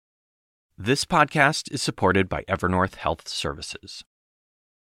This podcast is supported by Evernorth Health Services.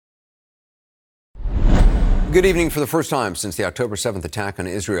 Good evening. For the first time since the October 7th attack on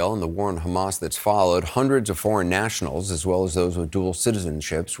Israel and the war on Hamas that's followed, hundreds of foreign nationals, as well as those with dual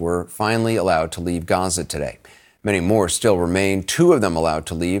citizenships, were finally allowed to leave Gaza today. Many more still remain. 2 of them allowed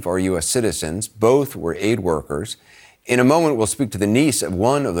to leave are U.S. citizens. Both were aid workers. In a moment, we'll speak to the niece of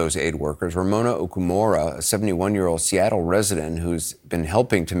one of those aid workers, Ramona Okumura, a 71-year-old Seattle resident who's been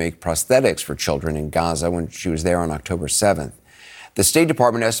helping to make prosthetics for children in Gaza when she was there on October 7th. The State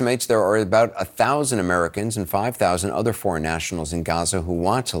Department estimates there are about 1,000 Americans and 5,000 other foreign nationals in Gaza who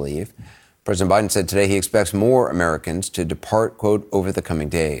want to leave. President Biden said today he expects more Americans to depart, quote, over the coming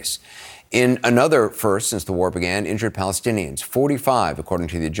days. In another first since the war began, injured Palestinians, 45, according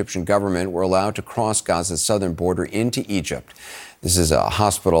to the Egyptian government, were allowed to cross Gaza's southern border into Egypt. This is a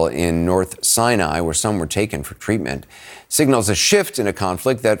hospital in North Sinai where some were taken for treatment. Signals a shift in a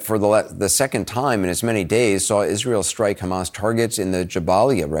conflict that for the second time in as many days saw Israel strike Hamas targets in the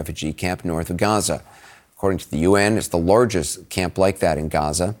Jabalia refugee camp north of Gaza. According to the UN, it's the largest camp like that in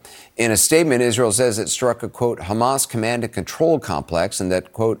Gaza. In a statement, Israel says it struck a, quote, Hamas command and control complex and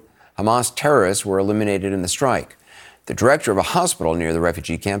that, quote, Hamas terrorists were eliminated in the strike. The director of a hospital near the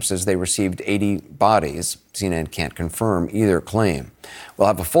refugee camp says they received 80 bodies. CNN can't confirm either claim. We'll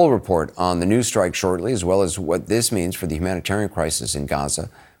have a full report on the new strike shortly, as well as what this means for the humanitarian crisis in Gaza,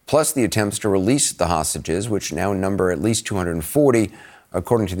 plus the attempts to release the hostages, which now number at least 240,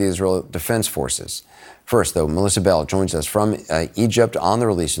 according to the Israel Defense Forces. First, though, Melissa Bell joins us from Egypt on the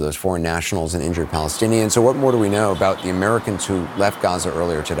release of those foreign nationals and injured Palestinians. So what more do we know about the Americans who left Gaza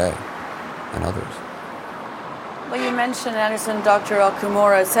earlier today and others? Well, you mentioned, Anderson, Dr.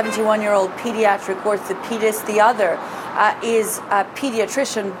 Okumura, a 71-year-old pediatric orthopedist. The other is a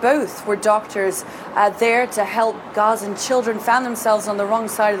pediatrician. Both were doctors there to help Gazan children, found themselves on the wrong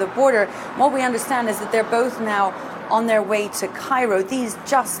side of the border. What we understand is that they're both now on their way to Cairo. These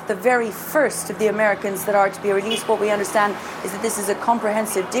just the very first of the Americans that are to be released. What we understand is that this is a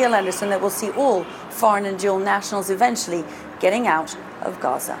comprehensive deal, Anderson, that will see all foreign and dual nationals eventually getting out of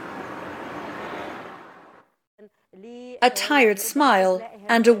Gaza. A tired smile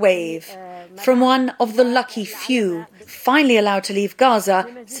and a wave from one of the lucky few finally allowed to leave Gaza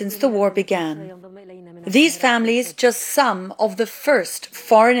since the war began. These families, just some of the first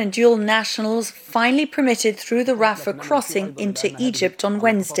foreign and dual nationals finally permitted through the Rafah crossing into Egypt on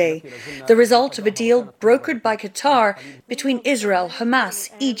Wednesday, the result of a deal brokered by Qatar between Israel, Hamas,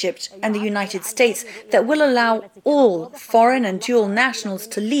 Egypt and the United States that will allow all foreign and dual nationals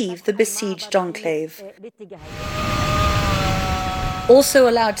to leave the besieged enclave. Also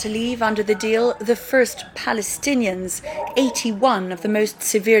allowed to leave under the deal, the first Palestinians, 81 of the most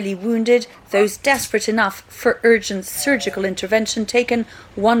severely wounded, those desperate enough for urgent surgical intervention, taken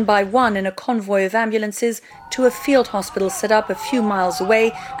one by one in a convoy of ambulances to a field hospital set up a few miles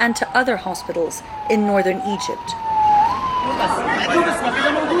away and to other hospitals in northern Egypt.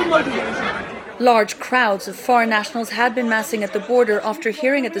 Large crowds of foreign nationals had been massing at the border after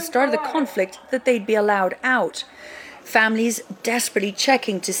hearing at the start of the conflict that they'd be allowed out. Families desperately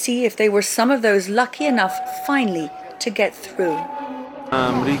checking to see if they were some of those lucky enough finally to get through.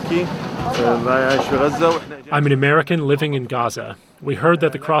 I'm an American living in Gaza. We heard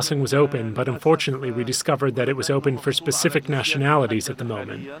that the crossing was open, but unfortunately we discovered that it was open for specific nationalities at the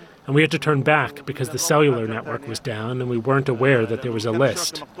moment. And we had to turn back because the cellular network was down and we weren't aware that there was a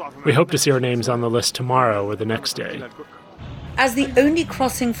list. We hope to see our names on the list tomorrow or the next day. As the only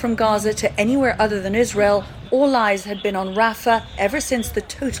crossing from Gaza to anywhere other than Israel, all eyes had been on Rafah ever since the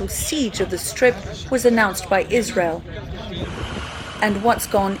total siege of the Strip was announced by Israel. And what's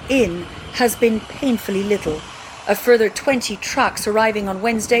gone in has been painfully little. A further 20 trucks arriving on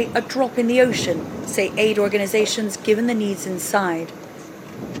Wednesday, a drop in the ocean, say aid organizations, given the needs inside.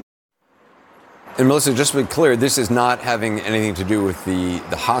 And Melissa, just to be clear, this is not having anything to do with the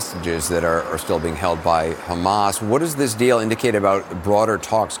hostages that are still being held by Hamas. What does this deal indicate about broader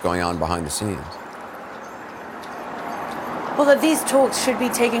talks going on behind the scenes? Well, that these talks should be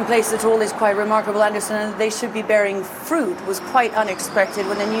taking place at all is quite remarkable, Anderson, and they should be bearing fruit was quite unexpected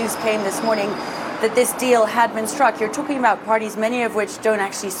when the news came this morning that this deal had been struck. You're talking about parties, many of which don't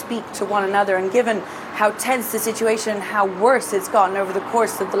actually speak to one another, and given how tense the situation, how worse it's gotten over the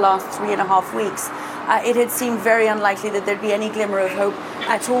course of the last 3.5 weeks, it had seemed very unlikely that there'd be any glimmer of hope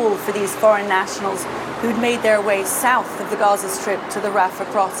at all for these foreign nationals who'd made their way south of the Gaza Strip to the Rafah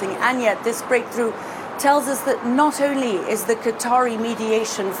crossing. And yet this breakthrough tells us that not only is the Qatari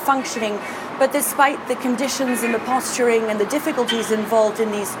mediation functioning, but despite the conditions and the posturing and the difficulties involved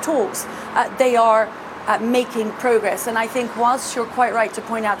in these talks, they are making progress. And I think whilst you're quite right to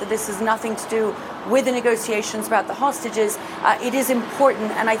point out that this has nothing to do with the negotiations about the hostages, it is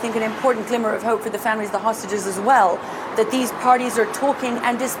important, and I think an important glimmer of hope for the families of the hostages as well, that these parties are talking,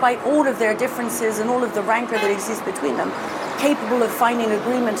 and despite all of their differences and all of the rancor that exists between them, capable of finding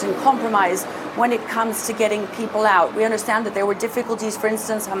agreement and compromise when it comes to getting people out. We understand that there were difficulties. For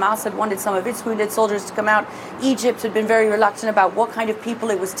instance, Hamas had wanted some of its wounded soldiers to come out. Egypt had been very reluctant about what kind of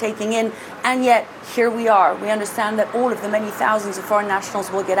people it was taking in. And yet, here we are. We understand that all of the many thousands of foreign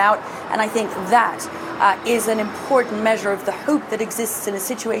nationals will get out. And I think that is an important measure of the hope that exists in a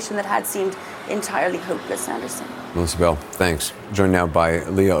situation that had seemed entirely hopeless, Anderson. Melissa Bell, thanks. Joined now by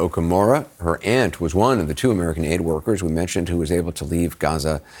Leah Okamura. Her aunt was one of the 2 American aid workers we mentioned who was able to leave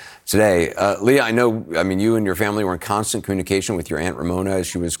Gaza today. Leah, I mean, you and your family were in constant communication with your Aunt Ramona as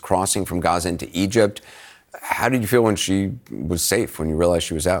she was crossing from Gaza into Egypt. How did you feel when she was safe, when you realized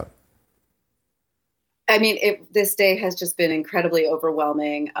she was out? I mean, this day has just been incredibly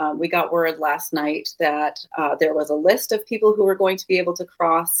overwhelming. We got word last night that there was a list of people who were going to be able to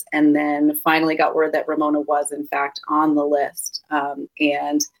cross, and then finally got word that Ramona was, in fact, on the list.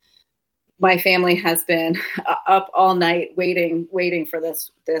 And my family has been up all night waiting for this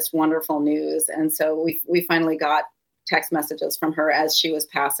wonderful news. And so we finally got text messages from her as she was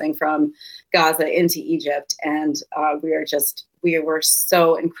passing from Gaza into Egypt. And we were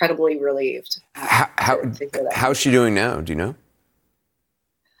so incredibly relieved. How's she doing now? Do you know?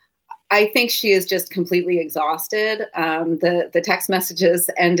 I think she is just completely exhausted. The text messages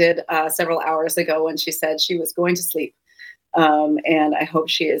ended several hours ago when she said she was going to sleep. And I hope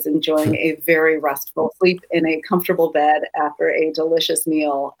she is enjoying a very restful sleep in a comfortable bed after a delicious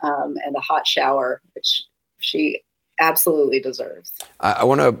meal and a hot shower, which she absolutely deserves. I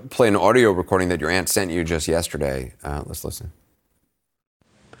want to play an audio recording that your aunt sent you just yesterday. Let's listen.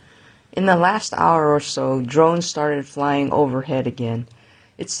 In the last hour or so, drones started flying overhead again.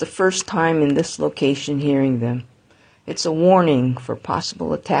 It's the first time in this location hearing them. It's a warning for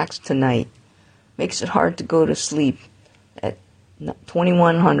possible attacks tonight. Makes it hard to go to sleep at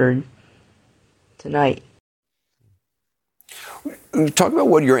 2100 tonight. Talk about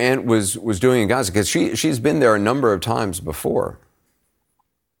what your aunt was doing in Gaza, because she's been there a number of times before.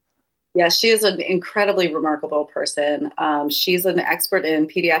 Yes, she is an incredibly remarkable person. She's an expert in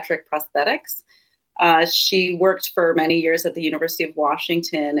pediatric prosthetics. She worked for many years at the University of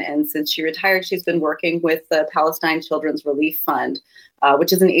Washington, and since she retired, she's been working with the Palestine Children's Relief Fund,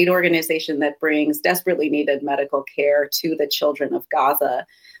 which is an aid organization that brings desperately needed medical care to the children of Gaza.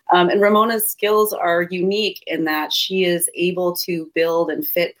 And Ramona's skills are unique in that she is able to build and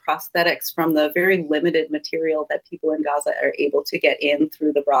fit prosthetics from the very limited material that people in Gaza are able to get in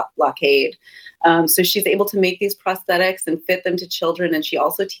through the blockade. So she's able to make these prosthetics and fit them to children. And she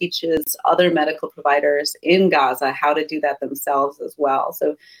also teaches other medical providers in Gaza how to do that themselves as well.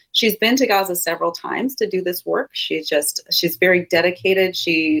 So she's been to Gaza several times to do this work. She's very dedicated.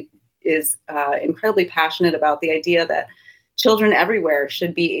 She is incredibly passionate about the idea that children everywhere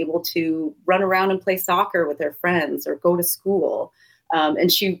should be able to run around and play soccer with their friends or go to school.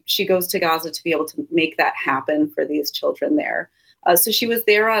 And she goes to Gaza to be able to make that happen for these children there. So she was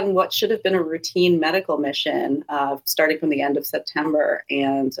there on what should have been a routine medical mission starting from the end of September,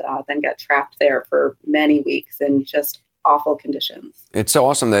 and then got trapped there for many weeks in just awful conditions. It's so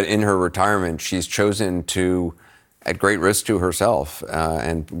awesome that in her retirement, she's chosen to, at great risk to herself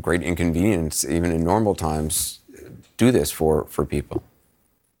and great inconvenience, even in normal times, do this for people.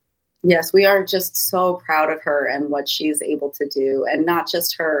 Yes, we are just so proud of her and what she's able to do, and not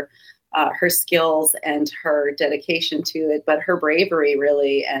just her skills and her dedication to it, but her bravery,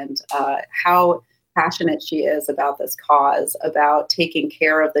 really, and how passionate she is about this cause, about taking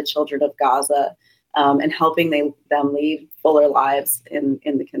care of the children of Gaza and helping them lead fuller lives in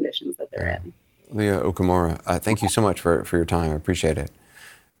the conditions that they're in. Leah Okamura, thank you so much for your time. I appreciate it.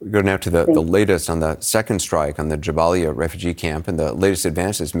 We go now to the latest on the second strike on the Jabalia refugee camp and the latest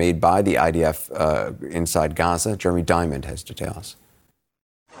advances made by the IDF inside Gaza. Jeremy Diamond has details.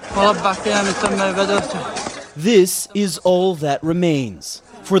 This is all that remains.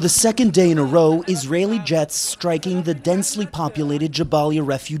 For the second day in a row, Israeli jets striking the densely populated Jabalia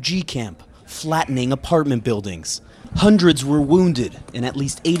refugee camp, flattening apartment buildings. Hundreds were wounded and at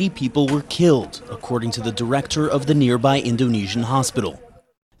least 80 people were killed, according to the director of the nearby Indonesian hospital.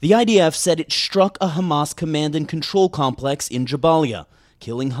 The IDF said it struck a Hamas command and control complex in Jabalia,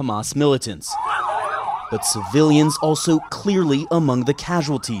 killing Hamas militants. But civilians also clearly among the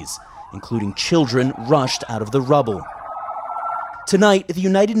casualties, including children rushed out of the rubble. Tonight, the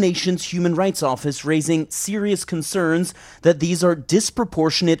United Nations Human Rights Office raising serious concerns that these are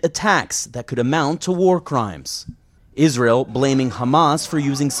disproportionate attacks that could amount to war crimes. Israel blaming Hamas for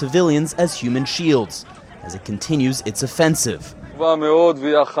using civilians as human shields as it continues its offensive. A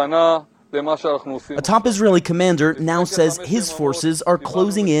top Israeli commander now says his forces are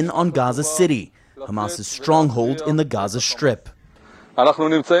closing in on Gaza City, Hamas's stronghold in the Gaza Strip. We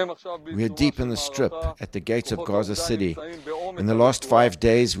are deep in the Strip, at the gates of Gaza City. In the last 5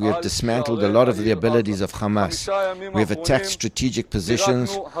 days, we have dismantled a lot of the abilities of Hamas. We have attacked strategic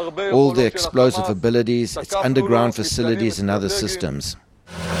positions, all the explosive abilities, its underground facilities and other systems.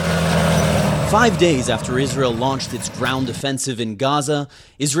 5 days after Israel launched its ground offensive in Gaza,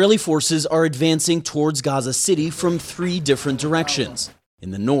 Israeli forces are advancing towards Gaza City from 3 different directions. In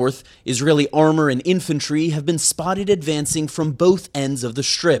the north, Israeli armor and infantry have been spotted advancing from both ends of the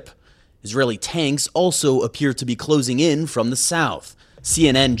Strip. Israeli tanks also appear to be closing in from the south.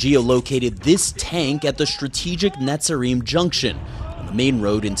 CNN geolocated this tank at the strategic Netzarim junction on the main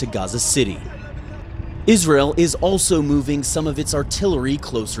road into Gaza City. Israel is also moving some of its artillery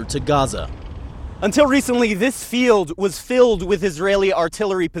closer to Gaza. Until recently, this field was filled with Israeli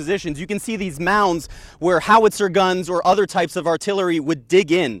artillery positions. You can see these mounds where howitzer guns or other types of artillery would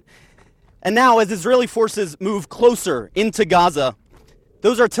dig in. And now, as Israeli forces move closer into Gaza,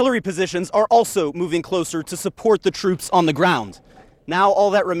 those artillery positions are also moving closer to support the troops on the ground. Now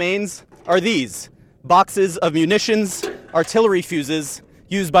all that remains are these boxes of munitions, artillery fuses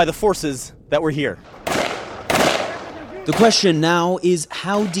used by the forces that were here. The question now is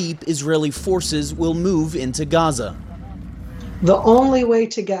how deep Israeli forces will move into Gaza. The only way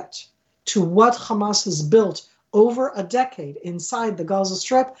to get to what Hamas has built over a decade inside the Gaza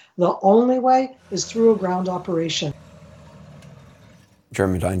Strip, the only way is through a ground operation.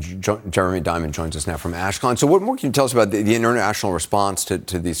 Jeremy Diamond joins us now from Ashkelon. So what more can you tell us about the international response to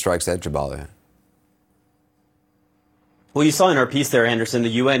these strikes at Jabalia? Well, you saw in our piece there, Anderson, the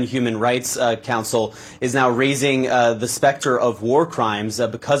UN Human Rights Council is now raising the specter of war crimes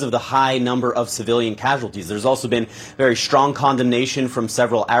because of the high number of civilian casualties. There's also been very strong condemnation from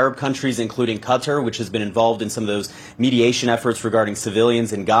several Arab countries, including Qatar, which has been involved in some of those mediation efforts regarding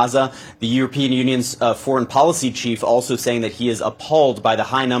civilians in Gaza. The European Union's foreign policy chief also saying that he is appalled by the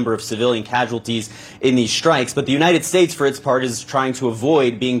high number of civilian casualties in these strikes. But the United States, for its part, is trying to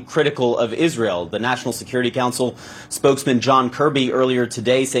avoid being critical of Israel. The National Security Council spokesman John Kirby earlier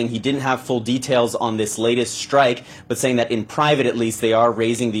today saying he didn't have full details on this latest strike, but saying that in private, at least, they are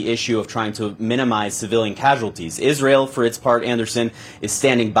raising the issue of trying to minimize civilian casualties. Israel, for its part, Anderson, is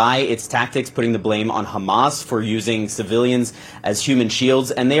standing by its tactics, putting the blame on Hamas for using civilians as human shields,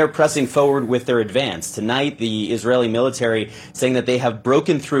 and they are pressing forward with their advance. Tonight, the Israeli military saying that they have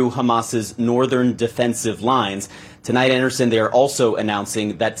broken through Hamas's northern defensive lines. Tonight, Anderson, they are also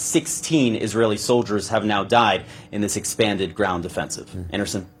announcing that 16 Israeli soldiers have now died in this expanded ground offensive.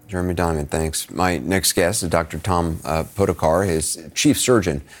 Anderson. Jeremy Diamond, thanks. My next guest is Dr. Tom Podokar, his chief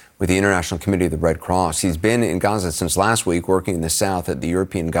surgeon with the International Committee of the Red Cross. He's been in Gaza since last week, working in the south at the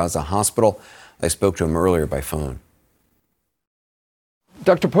European Gaza Hospital. I spoke to him earlier by phone.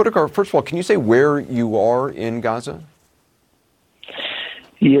 Dr. Podokar, first of all, can you say where you are in Gaza?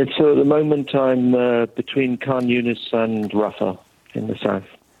 Yeah, so at the moment I'm between Khan Yunis and Rafah in the south.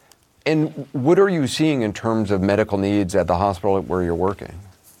 And what are you seeing in terms of medical needs at the hospital where you're working?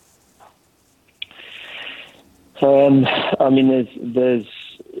 I mean, there's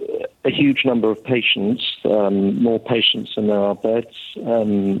a huge number of patients, more patients than there are beds,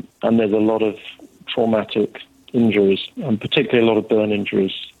 and there's a lot of traumatic injuries, and particularly a lot of burn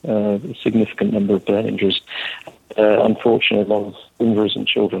injuries, a significant number of burn injuries. Unfortunately, a lot of injuries in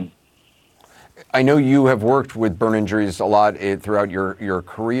children. I know you have worked with burn injuries a lot throughout your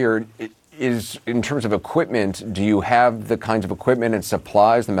career. Is, in terms of equipment, do you have the kinds of equipment and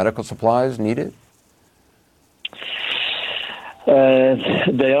supplies, the medical supplies needed?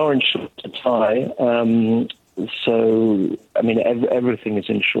 They are in short supply. So, I mean, everything is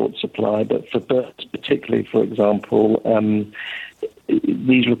in short supply, but for burns particularly, for example,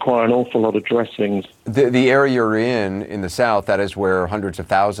 these require an awful lot of dressings. The area you're in the south, that is where hundreds of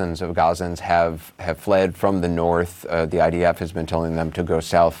thousands of Gazans have fled from the north. The IDF has been telling them to go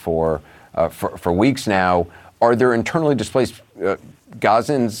south for weeks now. Are there internally displaced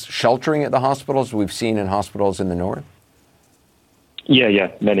Gazans sheltering at the hospitals we've seen in hospitals in the north?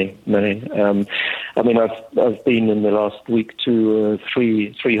 Yeah, many. I mean, I've been in the last week to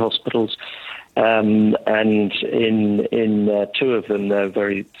three hospitals. And in two of them, they're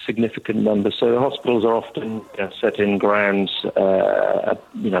very significant numbers. So the hospitals are often set in grounds, a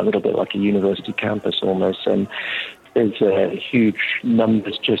little bit like a university campus almost. And there's huge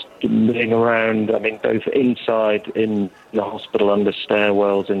numbers just milling around. I mean, both inside in the hospital under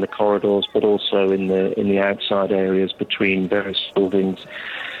stairwells, in the corridors, but also in the outside areas between various buildings.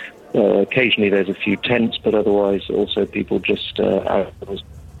 Occasionally there's a few tents, but otherwise also people just outdoors.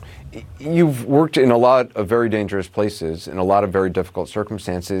 You've worked in a lot of very dangerous places, in a lot of very difficult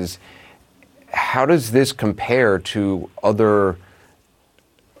circumstances. How does this compare to other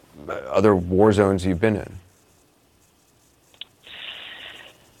war zones you've been in?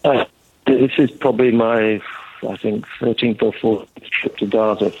 This is probably my, I think, 13th or 14th trip to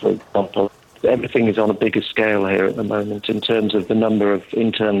Gaza, for example. Everything is on a bigger scale here at the moment in terms of the number of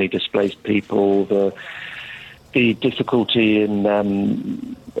internally displaced people, the difficulty in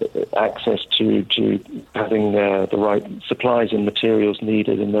access to having the right supplies and materials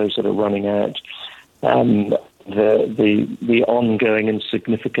needed, and those that are running out. The ongoing and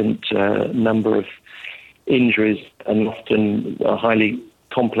significant number of injuries, and often highly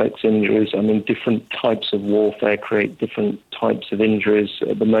complex injuries. I mean, different types of warfare create different types of injuries.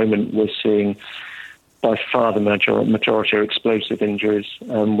 At the moment, we're seeing by far the majority are explosive injuries,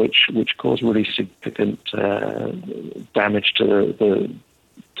 which cause really significant damage to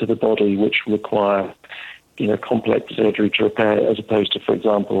the body, which require complex surgery to repair, as opposed to, for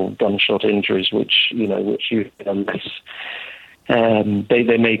example, gunshot injuries, which you less.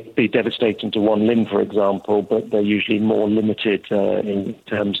 They may be devastating to one limb, for example, but they're usually more limited in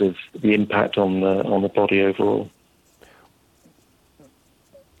terms of the impact on the body overall.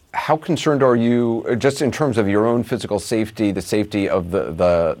 How concerned are you, just in terms of your own physical safety, the safety of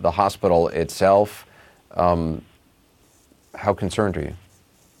the hospital itself? How concerned are you?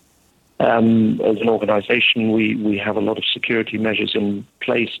 As an organisation, we have a lot of security measures in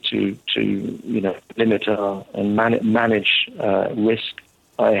place to limit and manage risk.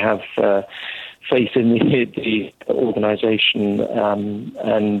 I have faith in the organisation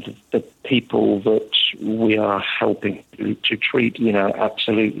and the people that we are helping to treat.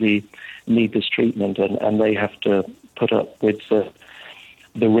 Absolutely need this treatment, and they have to put up with the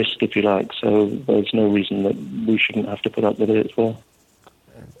risk, if you like. So there's no reason that we shouldn't have to put up with it as well.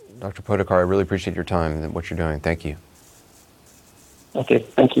 Dr. Podekar, I really appreciate your time and what you're doing. Thank you. Okay,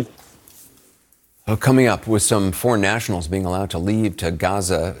 thank you. Coming up, with some foreign nationals being allowed to leave from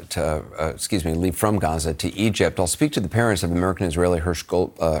Gaza to Egypt, I'll speak to the parents of American-Israeli Hirsch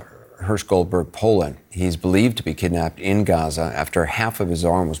Goldberg Poland. He's believed to be kidnapped in Gaza after half of his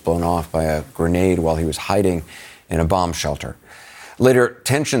arm was blown off by a grenade while he was hiding in a bomb shelter. Later,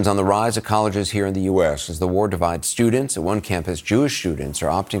 tensions on the rise of colleges here in the U.S. as the war divides students. At one campus, Jewish students are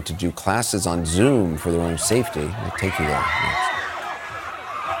opting to do classes on Zoom for their own safety. We'll take you there next.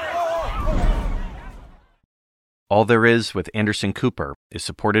 All There Is with Anderson Cooper is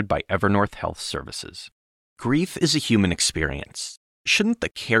supported by Evernorth Health Services. Grief is a human experience. Shouldn't the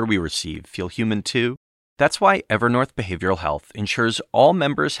care we receive feel human too? That's why Evernorth Behavioral Health ensures all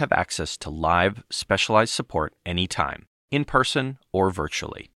members have access to live, specialized support anytime, in person or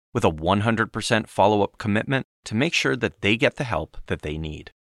virtually, with a 100% follow-up commitment to make sure that they get the help that they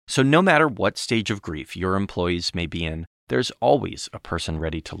need. So no matter what stage of grief your employees may be in, there's always a person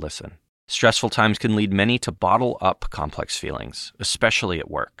ready to listen. Stressful times can lead many to bottle up complex feelings, especially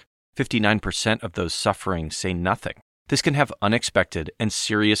at work. 59% of those suffering say nothing. This can have unexpected and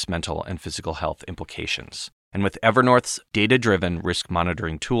serious mental and physical health implications. And with Evernorth's data-driven risk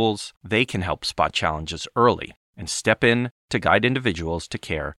monitoring tools, they can help spot challenges early and step in to guide individuals to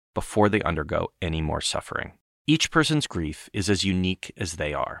care before they undergo any more suffering. Each person's grief is as unique as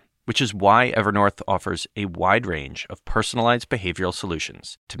they are, which is why Evernorth offers a wide range of personalized behavioral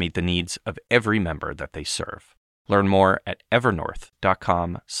solutions to meet the needs of every member that they serve. Learn more at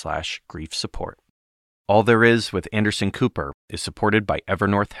evernorth.com/grief support. All There Is with Anderson Cooper is supported by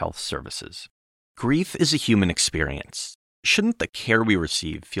Evernorth Health Services. Grief is a human experience. Shouldn't the care we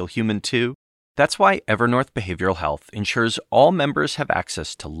receive feel human too? That's why Evernorth Behavioral Health ensures all members have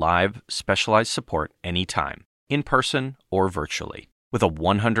access to live, specialized support anytime, in person or virtually, with a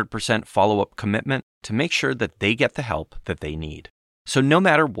 100% follow-up commitment to make sure that they get the help that they need. So no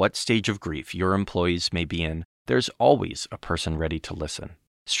matter what stage of grief your employees may be in, there's always a person ready to listen.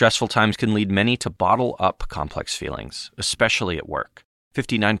 Stressful times can lead many to bottle up complex feelings, especially at work.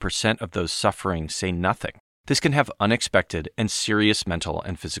 59% of those suffering say nothing. This can have unexpected and serious mental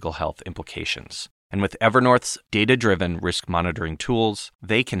and physical health implications. And with Evernorth's data-driven risk monitoring tools,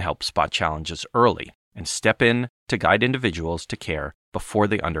 they can help spot challenges early and step in to guide individuals to care before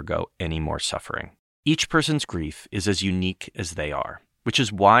they undergo any more suffering. Each person's grief is as unique as they are, which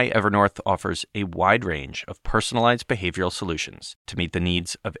is why Evernorth offers a wide range of personalized behavioral solutions to meet the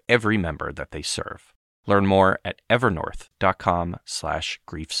needs of every member that they serve. Learn more at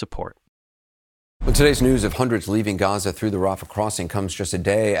evernorth.com/grief support. Well, today's news of hundreds leaving Gaza through the Rafah crossing comes just a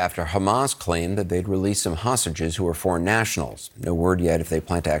day after Hamas claimed that they'd release some hostages who are foreign nationals. No word yet if they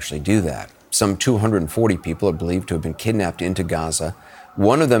plan to actually do that. Some 240 people are believed to have been kidnapped into Gaza.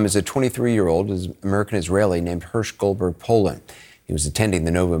 One of them is a 23-year-old American-Israeli named Hirsch Goldberg Poland. He was attending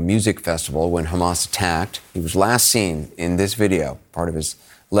the Nova Music Festival when Hamas attacked. He was last seen in this video, part of his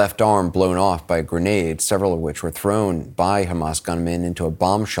left arm blown off by a grenade, several of which were thrown by Hamas gunmen into a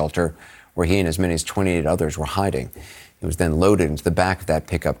bomb shelter where he and as many as 28 others were hiding. He was then loaded into the back of that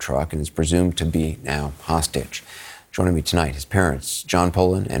pickup truck and is presumed to be now hostage. Joining me tonight, his parents, John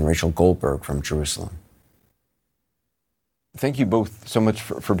Poland and Rachel Goldberg from Jerusalem. Thank you both so much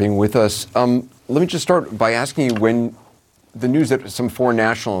for being with us. Let me just start by asking you, when the news that some foreign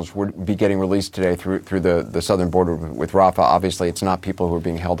nationals would be getting released today through the southern border with Rafah, obviously it's not people who are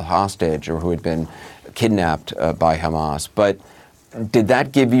being held hostage or who had been kidnapped by Hamas, but did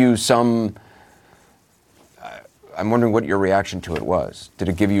that give you some, I'm wondering what your reaction to it was. Did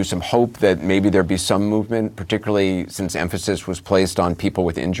it give you some hope that maybe there'd be some movement, particularly since emphasis was placed on people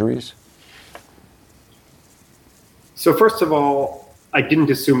with injuries? So first of all, I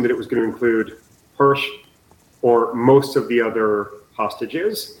didn't assume that it was going to include Hirsch or most of the other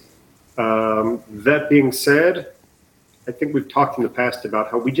hostages. That being said, I think we've talked in the past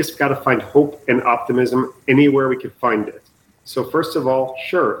about how we just got to find hope and optimism anywhere we can find it. So first of all,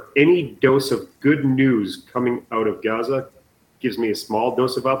 sure, any dose of good news coming out of Gaza gives me a small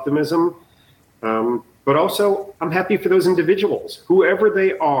dose of optimism. But also, I'm happy for those individuals, whoever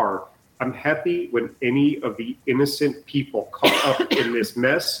they are. I'm happy when any of the innocent people caught up in this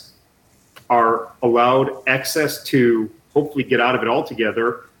mess are allowed access to, hopefully get out of it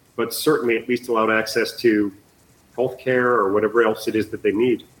altogether, but certainly at least allowed access to health care or whatever else it is that they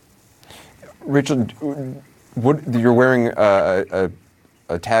need. Rachel, you're wearing a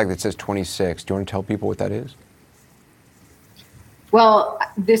tag that says 26. Do you want to tell people what that is? Well,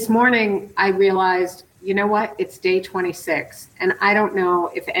 this morning I realized, you know what, it's day 26. And I don't know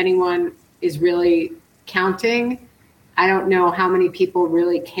if anyone is really counting. I don't know how many people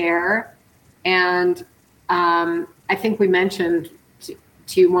really care. And I think we mentioned to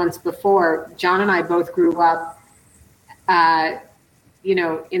you once before, John and I both grew up,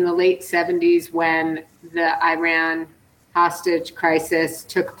 in the late 70s when the Iran hostage crisis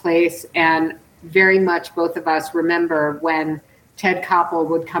took place. And very much both of us remember when Ted Koppel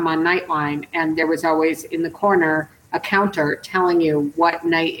would come on Nightline, and there was always in the corner a counter telling you what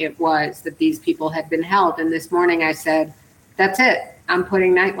night it was that these people had been held. And this morning I said, that's it. I'm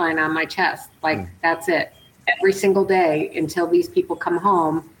putting Nightline on my chest. That's it. Every single day until these people come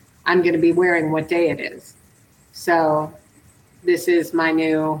home, I'm going to be wearing what day it is. So this is my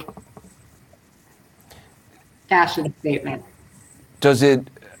new fashion statement. Does it,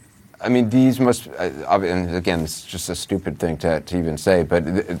 I mean, these must, and again, it's just a stupid thing to even say, but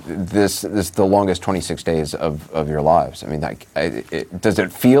this is the longest 26 days of your lives. I mean, does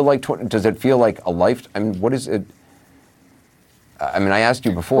it feel like a life? I mean, what is it? I mean, I asked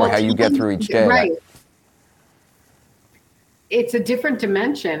you before how you get through each day. Right. It's a different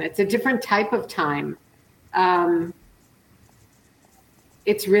dimension. It's a different type of time.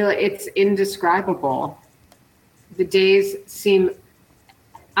 It's indescribable. The days seem,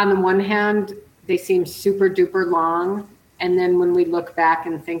 on the one hand, they seem super duper long. And then when we look back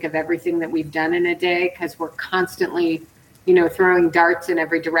and think of everything that we've done in a day, because we're constantly, throwing darts in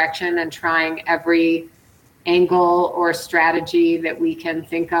every direction and trying every angle or strategy that we can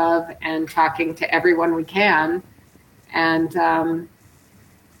think of and talking to everyone we can. And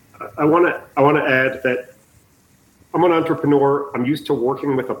I want to add that I'm an entrepreneur. I'm used to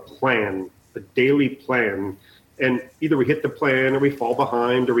working with a plan, a daily plan. And either we hit the plan or we fall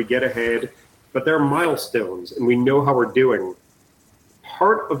behind or we get ahead, but there are milestones and we know how we're doing.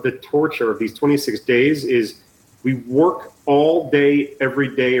 Part of the torture of these 26 days is we work all day,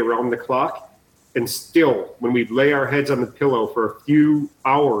 every day around the clock. And still, when we lay our heads on the pillow for a few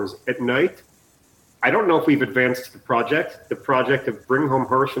hours at night, I don't know if we've advanced the project of bring home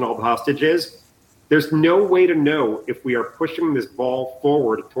Hirsch and all the hostages. There's no way to know if we are pushing this ball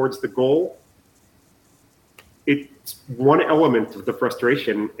forward towards the goal. It's one element of the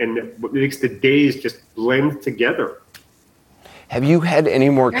frustration, and it makes the days just blend together. Have you had any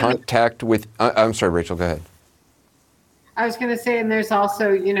more contact with, I'm sorry, Rachel, go ahead. I was going to say, and there's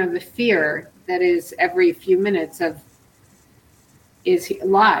also, the fear that is every few minutes of, is he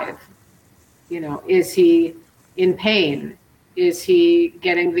alive? Is he in pain? Is he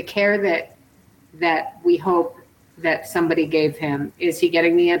getting the care that we hope that somebody gave him? Is he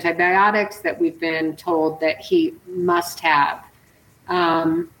getting the antibiotics that we've been told that he must have?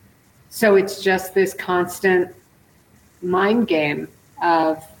 So it's just this constant mind game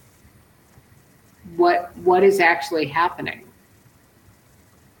of what is actually happening.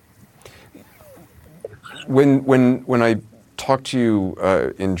 When I talked to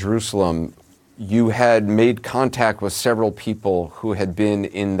you in Jerusalem, you had made contact with several people who had been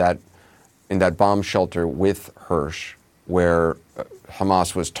in that bomb shelter with Hirsch, where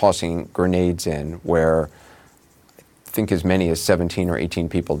Hamas was tossing grenades in, where I think as many as 17 or 18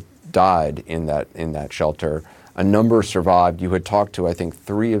 people died in that shelter. A number survived. You had talked to, I think,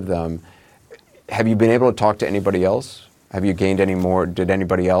 3 of them. Have you been able to talk to anybody else? Have you gained any more? Did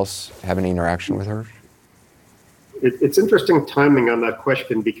anybody else have any interaction with her? It's interesting timing on that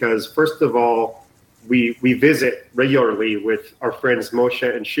question because, first of all, we visit regularly with our friends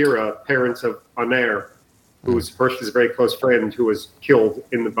Moshe and Shira, parents of Aner, who's Hirsch's very close friend, who was killed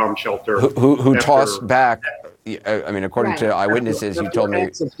in the bomb shelter. Who tossed back, I mean, according to eyewitnesses, you told me.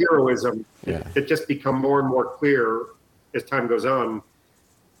 Acts of heroism that just become more and more clear as time goes on.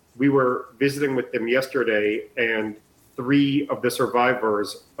 We were visiting with them yesterday, and 3 of the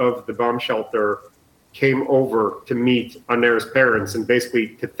survivors of the bomb shelter came over to meet Aner's parents and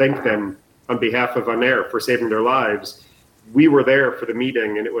basically to thank them on behalf of Aner for saving their lives. We were there for the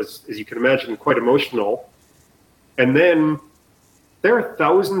meeting, and it was, as you can imagine, quite emotional. And then there are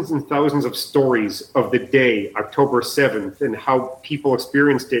thousands and thousands of stories of the day, October 7th, and how people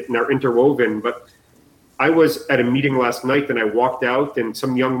experienced it and are interwoven. But I was at a meeting last night, and I walked out, and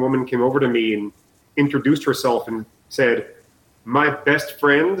some young woman came over to me and introduced herself and said, "My best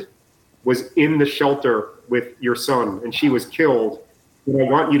friend was in the shelter with your son, and she was killed. And I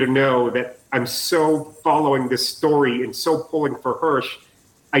want you to know that I'm so following this story and so pulling for Hirsch.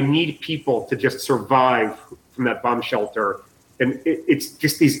 I need people to just survive from that bomb shelter." And it's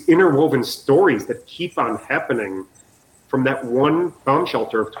just these interwoven stories that keep on happening from that one bomb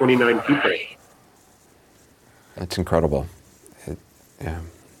shelter of 29 people. That's incredible.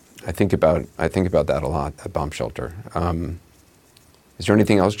 I think about that a lot, that bomb shelter. Is there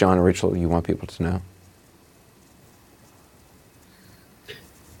anything else, John or Rachel, you want people to know?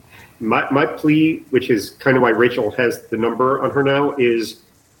 My plea, which is kind of why Rachel has the number on her now, is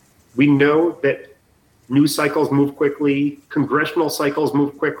we know that news cycles move quickly, congressional cycles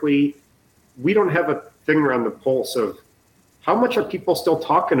move quickly. We don't have a finger on the pulse of how much are people still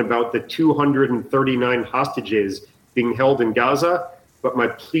talking about the 239 hostages being held in Gaza. But my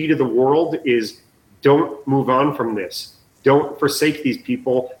plea to the world is don't move on from this. Don't forsake these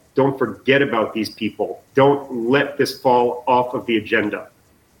people. Don't forget about these people. Don't let this fall off of the agenda.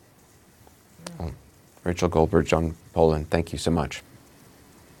 Rachel Goldberg, John Poland, thank you so much.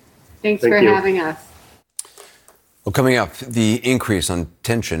 Thanks for having us. Well, coming up, the increase on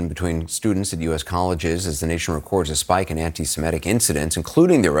tension between students at U.S. colleges as the nation records a spike in anti-Semitic incidents,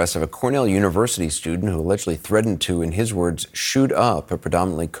 including the arrest of a Cornell University student who allegedly threatened to, in his words, shoot up a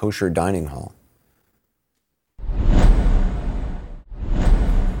predominantly kosher dining hall.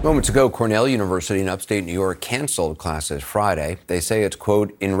 Moments ago, Cornell University in upstate New York canceled classes Friday. They say it's,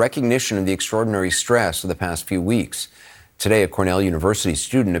 quote, in recognition of the extraordinary stress of the past few weeks. Today, a Cornell University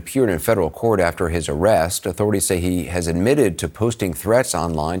student appeared in federal court after his arrest. Authorities say he has admitted to posting threats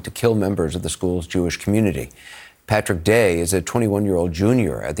online to kill members of the school's Jewish community. Patrick Day is a 21-year-old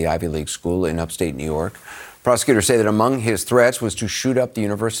junior at the Ivy League school in upstate New York. Prosecutors say that among his threats was to shoot up the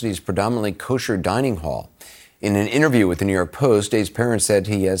university's predominantly kosher dining hall. In an interview with the New York Post, Day's parents said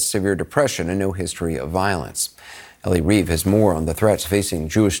he has severe depression and no history of violence. Ellie Reeve has more on the threats facing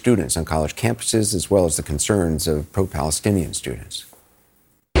Jewish students on college campuses, as well as the concerns of pro-Palestinian students.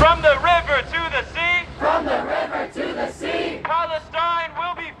 From the river to the sea, from the river to the sea, Palestine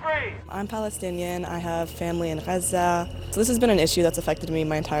will be free. I'm Palestinian. I have family in Gaza. So this has been an issue that's affected me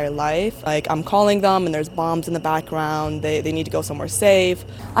my entire life. Like, I'm calling them and there's bombs in the background. They need to go somewhere safe.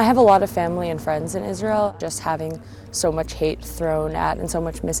 I have a lot of family and friends in Israel. Just having so much hate thrown at and so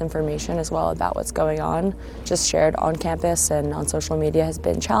much misinformation as well about what's going on, just shared on campus and on social media, has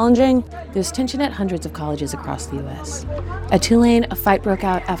been challenging. There's tension at hundreds of colleges across the U.S. At Tulane, a fight broke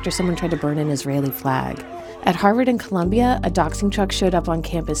out after someone tried to burn an Israeli flag. At Harvard and Columbia, a doxing truck showed up on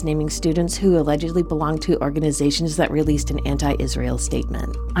campus naming students who allegedly belonged to organizations that released an anti-Israel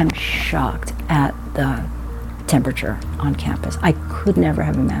statement. I'm shocked at the temperature on campus. I could never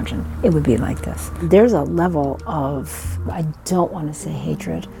have imagined it would be like this. There's a level of, I don't want to say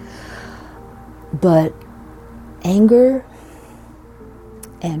hatred, but anger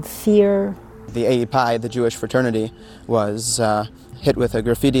and fear The AEPI, the Jewish fraternity, was hit with a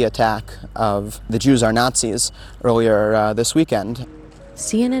graffiti attack of "The Jews are Nazis" earlier this weekend.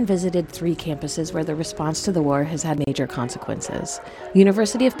 CNN visited 3 campuses where the response to the war has had major consequences.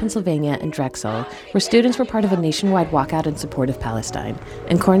 University of Pennsylvania and Drexel, where students were part of a nationwide walkout in support of Palestine,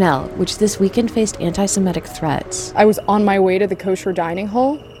 and Cornell, which this weekend faced anti-Semitic threats. I was on my way to the kosher dining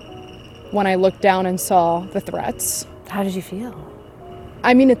hall when I looked down and saw the threats. How did you feel?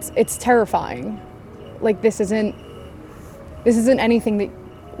 I mean, it's terrifying. Like, this isn't anything that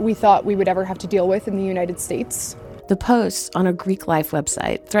we thought we would ever have to deal with in the United States. The posts on a Greek Life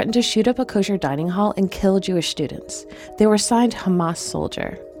website threatened to shoot up a kosher dining hall and kill Jewish students. They were signed Hamas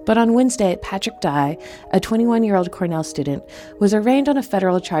soldier. But on Wednesday, Patrick Dye, a 21-year-old Cornell student, was arraigned on a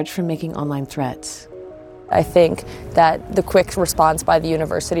federal charge for making online threats. I think that the quick response by the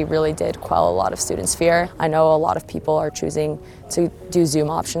university really did quell a lot of students' fear. I know a lot of people are choosing to do Zoom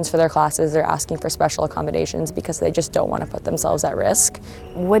options for their classes. They're asking for special accommodations because they just don't want to put themselves at risk.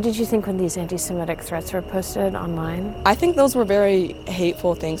 What did you think when these anti-Semitic threats were posted online? I think those were very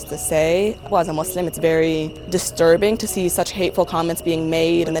hateful things to say. Well, as a Muslim, it's very disturbing to see such hateful comments being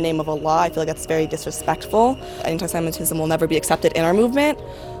made in the name of Allah. I feel like that's very disrespectful. Anti-Semitism will never be accepted in our movement.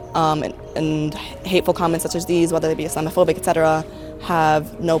 And hateful comments such as these, whether they be Islamophobic, etc.,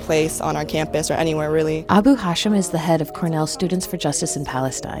 have no place on our campus or anywhere, really. Abu Hashim is the head of Cornell Students for Justice in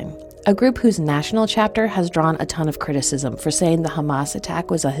Palestine, a group whose national chapter has drawn a ton of criticism for saying the Hamas attack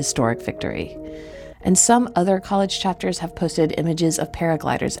was a historic victory. And some other college chapters have posted images of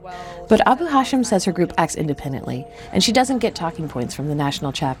paragliders. But Abu Hashim says her group acts independently, and she doesn't get talking points from the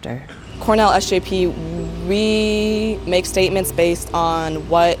national chapter. Cornell SJP, we make statements based on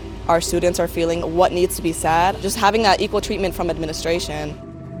what our students are feeling, what needs to be said, just having that equal treatment from administration.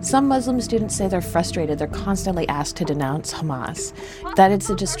 Some Muslim students say they're frustrated they're constantly asked to denounce Hamas, that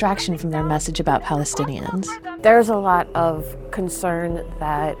it's a distraction from their message about Palestinians. There's a lot of concern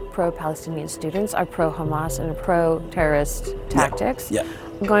that pro-Palestinian students are pro-Hamas and pro-terrorist tactics,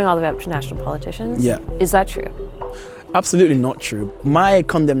 going all the way up to national politicians. Is that true? Absolutely not true. My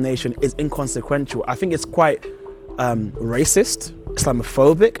condemnation is inconsequential. I think it's quite racist,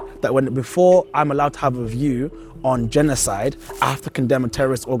 Islamophobic, that before I'm allowed to have a view on genocide, I have to condemn a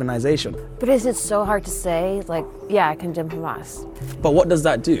terrorist organization. But is it so hard to say, like, yeah, I condemn Hamas? But what does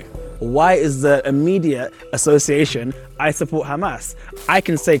that do? Why is the immediate association, I support Hamas? I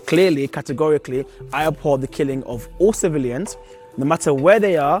can say clearly, categorically, I abhor the killing of all civilians, no matter where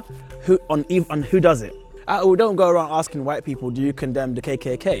they are, on who does it. We don't go around asking white people, do you condemn the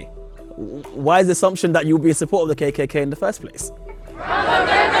KKK? Why is the assumption that you'll be in support of the KKK in the first place? From the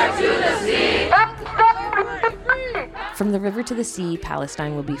river to the sea. From the river to the sea,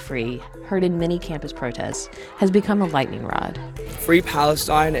 Palestine will be free, heard in many campus protests, has become a lightning rod. Free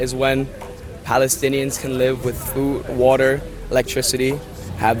Palestine is when Palestinians can live with food, water, electricity,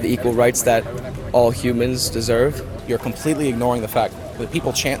 have the equal rights that all humans deserve. You're completely ignoring the fact that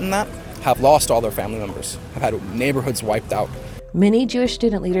people chanting that have lost all their family members, have had neighborhoods wiped out. Many Jewish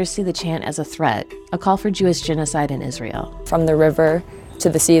student leaders see the chant as a threat, a call for Jewish genocide in Israel. From the river to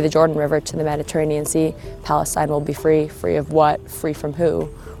the sea, the Jordan River to the Mediterranean Sea, Palestine will be free. Free of what? Free from who?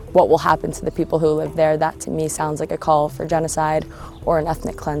 What will happen to the people who live there? That to me sounds like a call for genocide or an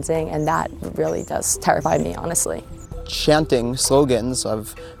ethnic cleansing, and that really does terrify me, honestly. Chanting slogans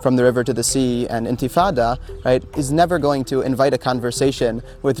of "from the river to the sea" and Intifada, right, is never going to invite a conversation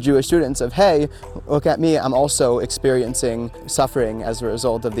with Jewish students of, hey, look at me, I'm also experiencing suffering as a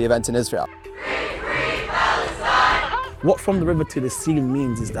result of the events in Israel. What "from the river to the sea"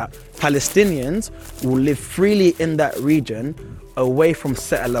 means is that Palestinians will live freely in that region away from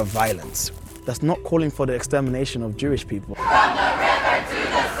settler violence. That's not calling for the extermination of Jewish people. From the river to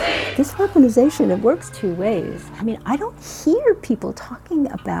the sea. This weaponization, it works two ways. I mean, I don't hear people talking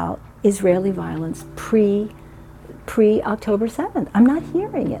about Israeli violence pre-October 7th. I'm not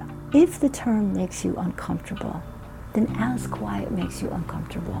hearing it. If the term makes you uncomfortable, then ask why it makes you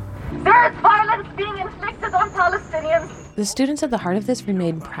uncomfortable. There is violence being inflicted on Palestinians. The students at the heart of this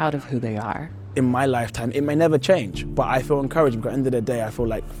remain proud of who they are. In my lifetime, it may never change, but I feel encouraged because at the end of the day, I feel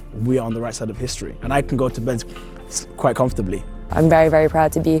like we are on the right side of history and I can go to bed quite comfortably. I'm very, very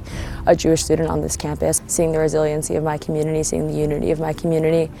proud to be a Jewish student on this campus. Seeing the resiliency of my community, seeing the unity of my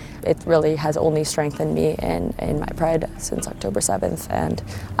community, it really has only strengthened me in my pride since October 7th, and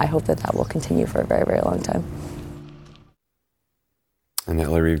I hope that that will continue for a very, very long time. And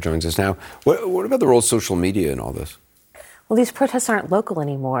Ellie Reeve joins us now. What about the role of social media in all this? Well, these protests aren't local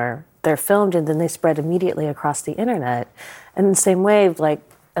anymore. They're filmed and then they spread immediately across the internet. And in the same way, like,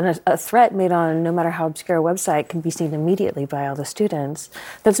 And a threat made on no matter how obscure a website can be seen immediately by all the students.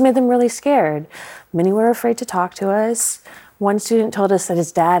 That's made them really scared. Many were afraid to talk to us. One student told us that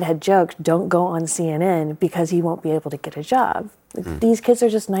his dad had joked, "Don't go on CNN because he won't be able to get a job." These kids are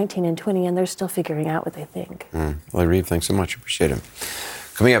just 19 and 20 and they're still figuring out what they think. Well, Reeve, thanks so much. Appreciate it.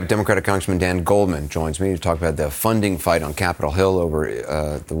 Coming up, Democratic Congressman Dan Goldman joins me to talk about the funding fight on Capitol Hill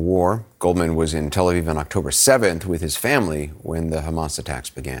over the war. Goldman was in Tel Aviv on October 7th with his family when the Hamas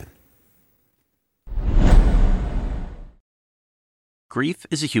attacks began. Grief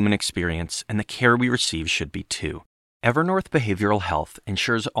is a human experience, and the care we receive should be too. Evernorth Behavioral Health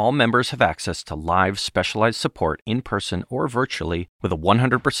ensures all members have access to live, specialized support in person or virtually with a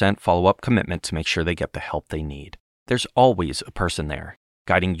 100% follow-up commitment to make sure they get the help they need. There's always a person there,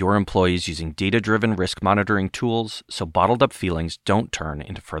 guiding your employees using data-driven risk monitoring tools so bottled-up feelings don't turn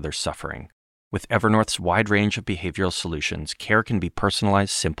into further suffering. With Evernorth's wide range of behavioral solutions, care can be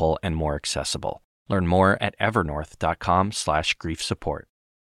personalized, simple, and more accessible. Learn more at evernorth.com/grief support.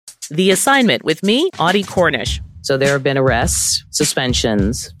 The Assignment with me, Audie Cornish. So there have been arrests,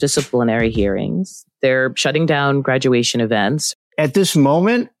 suspensions, disciplinary hearings. They're shutting down graduation events. At this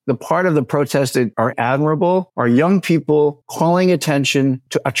moment, the part of the protests that are admirable are young people calling attention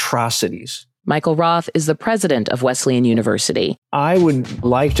to atrocities. Michael Roth is the president of Wesleyan University. I would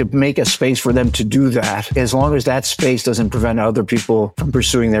like to make a space for them to do that, as long as that space doesn't prevent other people from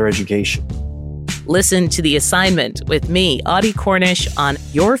pursuing their education. Listen to The Assignment with me, Audie Cornish, on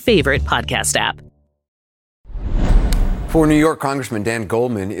your favorite podcast app. For New York Congressman Dan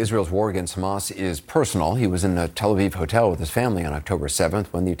Goldman, Israel's war against Hamas is personal. He was in a Tel Aviv hotel with his family on October 7th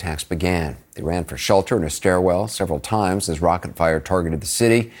when the attacks began. They ran for shelter in a stairwell several times as rocket fire targeted the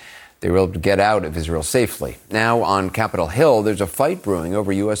city. They were able to get out of Israel safely. Now on Capitol Hill, there's a fight brewing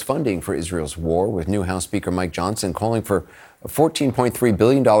over U.S. funding for Israel's war, with new House Speaker Mike Johnson calling for a $14.3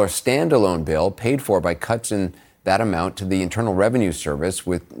 billion standalone bill paid for by cuts in that amount to the Internal Revenue Service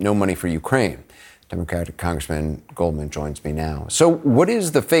with no money for Ukraine. Democratic Congressman Goldman joins me now. So what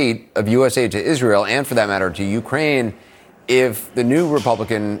is the fate of U.S. aid to Israel and, for that matter, to Ukraine if the new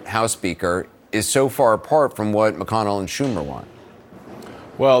Republican House Speaker is so far apart from what McConnell and Schumer want?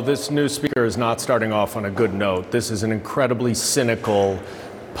 Well, this new speaker is not starting off on a good note. This is an incredibly cynical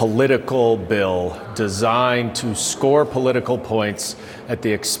political bill designed to score political points at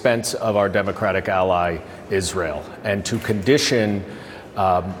the expense of our democratic ally, Israel, and to condition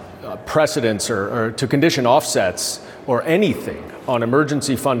precedents or to condition offsets or anything on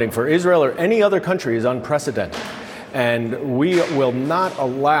emergency funding for Israel or any other country is unprecedented. And we will not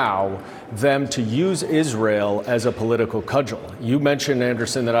allow them to use Israel as a political cudgel. You mentioned,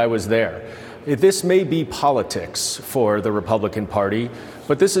 Anderson, that I was there. This may be politics for the Republican Party,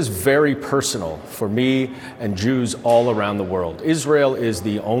 but this is very personal for me and Jews all around the world. Israel is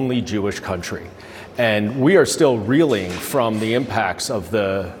the only Jewish country. And we are still reeling from the impacts of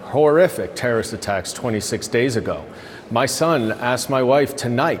the horrific terrorist attacks 26 days ago. My son asked my wife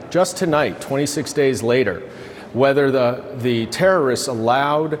tonight, just tonight, 26 days later, whether the terrorists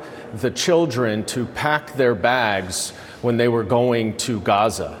allowed the children to pack their bags when they were going to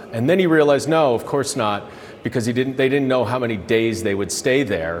Gaza. And then he realized, no, of course not, because they didn't know how many days they would stay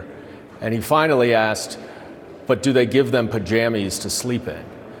there. And he finally asked, but do they give them pajamas to sleep in?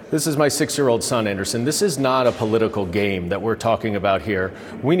 This is my 6-year-old son, Anderson. This is not a political game that we're talking about here.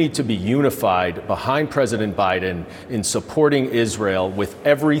 We need to be unified behind President Biden in supporting Israel with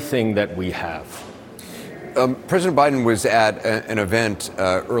everything that we have. President Biden was at an event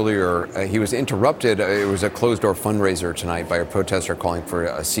earlier. He was interrupted. It was a closed-door fundraiser tonight by a protester calling for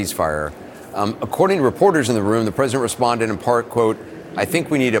a ceasefire. According to reporters in the room, the president responded in part, quote, "I think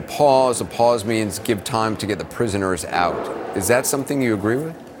we need a pause. A pause means give time to get the prisoners out." Is that something you agree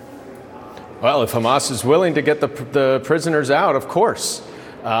with? Well, if Hamas is willing to get the prisoners out, of course.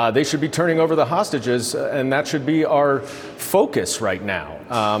 They should be turning over the hostages, and that should be our focus right now.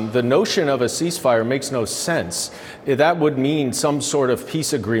 The notion of a ceasefire makes no sense. That would mean some sort of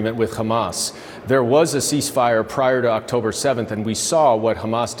peace agreement with Hamas. There was a ceasefire prior to October 7th, and we saw what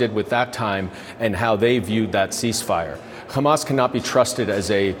Hamas did with that time and how they viewed that ceasefire. Hamas cannot be trusted as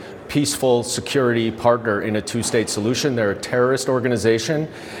a peaceful security partner in a two-state solution. They're a terrorist organization,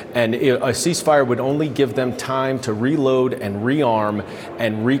 and a ceasefire would only give them time to reload and rearm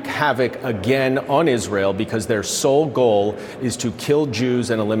and wreak havoc again on Israel, because their sole goal is to kill Jews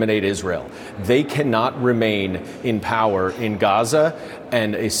and eliminate Israel. They cannot remain in power in Gaza,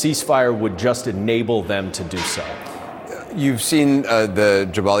 and a ceasefire would just enable them to do so. You've seen the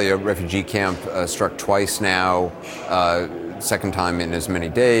Jabalia refugee camp struck twice now. second time in as many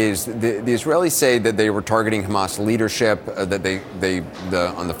days. The Israelis say that they were targeting Hamas leadership,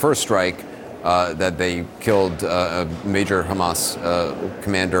 that on the first strike, that they killed a major Hamas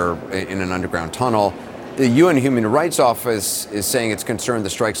commander in an underground tunnel. The UN Human Rights Office is saying it's concerned the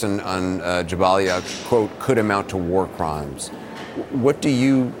strikes on Jabalia, quote, could amount to war crimes. What do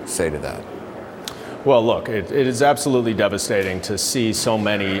you say to that? Well, look, it is absolutely devastating to see so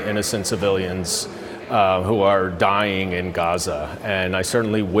many innocent civilians who are dying in Gaza. And I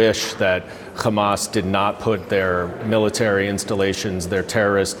certainly wish that Hamas did not put their military installations, their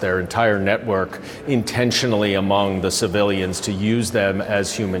terrorists, their entire network intentionally among the civilians to use them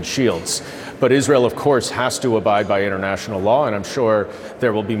as human shields. But Israel, of course, has to abide by international law, and I'm sure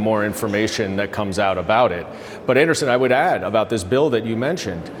there will be more information that comes out about it. But Anderson, I would add about this bill that you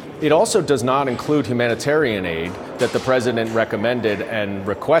mentioned, it also does not include humanitarian aid that the president recommended and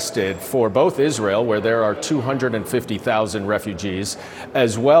requested for both Israel, where there are 250,000 refugees,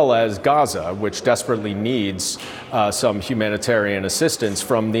 as well as Gaza, which desperately needs some humanitarian assistance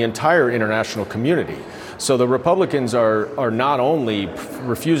from the entire international community. So the Republicans are not only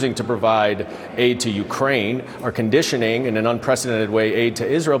refusing to provide aid to Ukraine, are conditioning in an unprecedented way aid to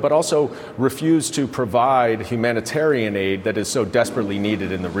Israel, but also refuse to provide humanitarian aid that is so desperately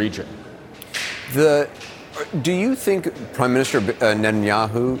needed in the region. Do you think Prime Minister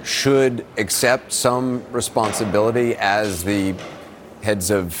Netanyahu should accept some responsibility, as the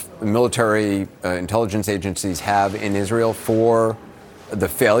heads of military intelligence agencies have in Israel, for the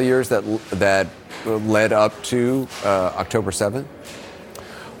failures that led up to October 7th?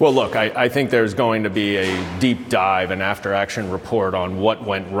 Well, look, I think there's going to be a deep dive and after-action report on what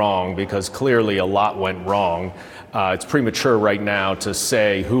went wrong, because clearly a lot went wrong. It's premature right now to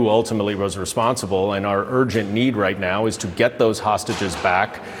say who ultimately was responsible, and our urgent need right now is to get those hostages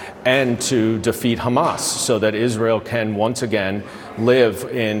back and to defeat Hamas so that Israel can once again live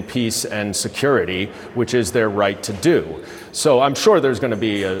in peace and security, which is their right to do. So I'm sure there's going to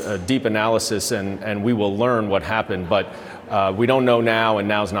be a deep analysis, and we will learn what happened, but we don't know now, and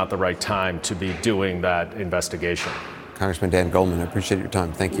now's not the right time to be doing that investigation. Congressman Dan Goldman, I appreciate your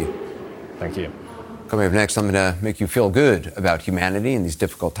time. Thank you. Thank you. Coming up next, I'm going to make you feel good about humanity in these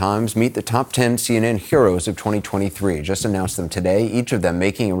difficult times. Meet the top 10 CNN heroes of 2023. Just announced them today, each of them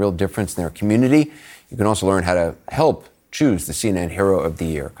making a real difference in their community. You can also learn how to help choose the CNN Hero of the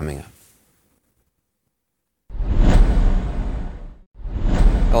Year coming up.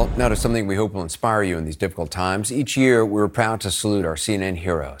 Well, now to something we hope will inspire you in these difficult times. Each year, we're proud to salute our CNN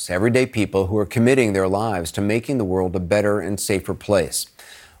heroes, everyday people who are committing their lives to making the world a better and safer place.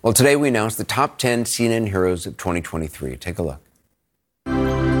 Well, today we announced the top 10 CNN heroes of 2023. Take a look.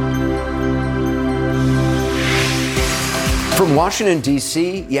 From Washington,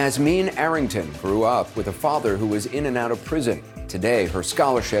 D.C., Yasmin Arrington grew up with a father who was in and out of prison. Today, her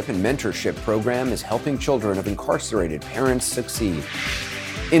scholarship and mentorship program is helping children of incarcerated parents succeed.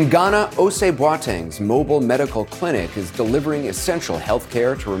 In Ghana, Ose Boateng's mobile medical clinic is delivering essential health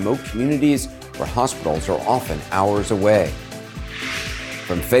care to remote communities where hospitals are often hours away.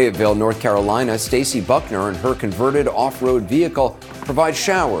 From Fayetteville, North Carolina, Stacey Buckner and her converted off-road vehicle provide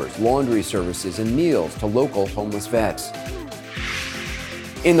showers, laundry services, and meals to local homeless vets.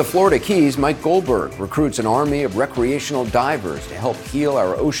 In the Florida Keys, Mike Goldberg recruits an army of recreational divers to help heal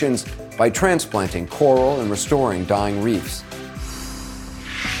our oceans by transplanting coral and restoring dying reefs.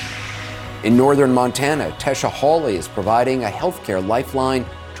 In northern Montana, Tesha Hawley is providing a healthcare lifeline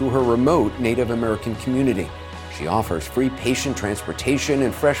to her remote Native American community. She offers free patient transportation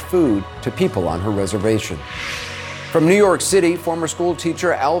and fresh food to people on her reservation. From New York City, former school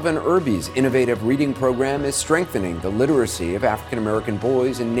teacher Alvin Irby's innovative reading program is strengthening the literacy of African American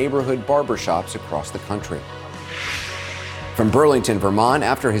boys in neighborhood barbershops across the country. From Burlington, Vermont,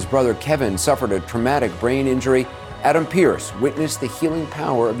 after his brother Kevin suffered a traumatic brain injury, Adam Pierce witnessed the healing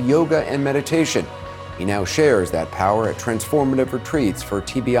power of yoga and meditation. He now shares that power at transformative retreats for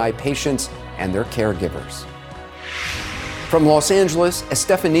TBI patients and their caregivers. From Los Angeles,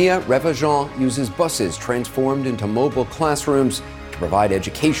 Estefania Revajon uses buses transformed into mobile classrooms to provide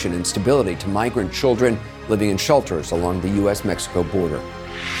education and stability to migrant children living in shelters along the U.S.-Mexico border.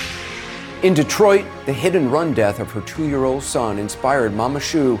 In Detroit, the hit-and-run death of her 2-year-old son inspired Mama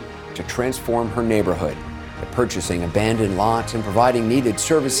Shu to transform her neighborhood. By purchasing abandoned lots and providing needed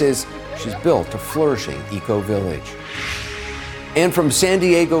services, she's built a flourishing eco-village. And from San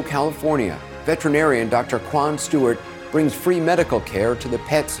Diego, California, veterinarian Dr. Quan Stewart brings free medical care to the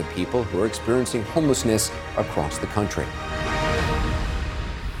pets of people who are experiencing homelessness across the country.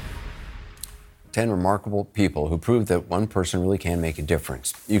 10 remarkable people who prove that one person really can make a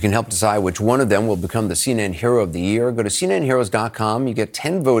difference. You can help decide which one of them will become the CNN Hero of the Year. Go to CNNHeroes.com. You get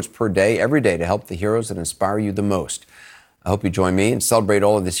 10 votes per day, every day, to help the heroes that inspire you the most. I hope you join me and celebrate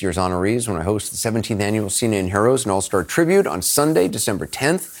all of this year's honorees when I host the 17th Annual CNN Heroes and All-Star Tribute on Sunday, December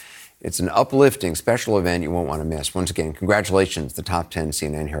 10th. It's an uplifting special event you won't want to miss. Once again, congratulations to the top 10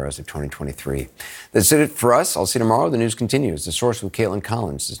 CNN Heroes of 2023. That's it for us. I'll see you tomorrow. The news continues. The Source with Caitlin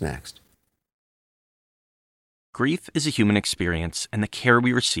Collins is next. Grief is a human experience, and the care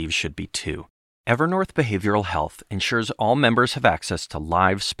we receive should be too. Evernorth Behavioral Health ensures all members have access to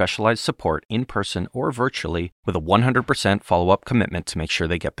live, specialized support in person or virtually with a 100% follow-up commitment to make sure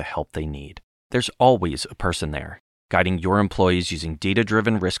they get the help they need. There's always a person there, guiding your employees using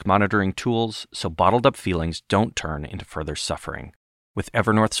data-driven risk monitoring tools so bottled-up feelings don't turn into further suffering. With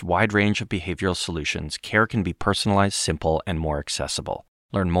Evernorth's wide range of behavioral solutions, care can be personalized, simple, and more accessible.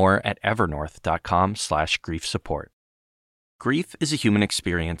 Learn more at evernorth.com/grief support. Grief is a human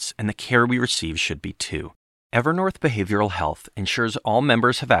experience, and the care we receive should be too. Evernorth Behavioral Health ensures all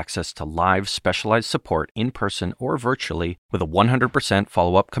members have access to live, specialized support in person or virtually with a 100%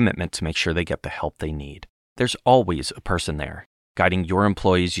 follow-up commitment to make sure they get the help they need. There's always a person there, guiding your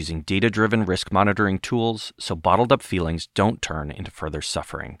employees using data-driven risk monitoring tools so bottled-up feelings don't turn into further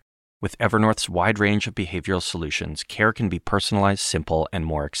suffering. With Evernorth's wide range of behavioral solutions, care can be personalized, simple, and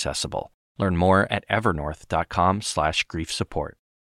more accessible. Learn more at evernorth.com/grief support.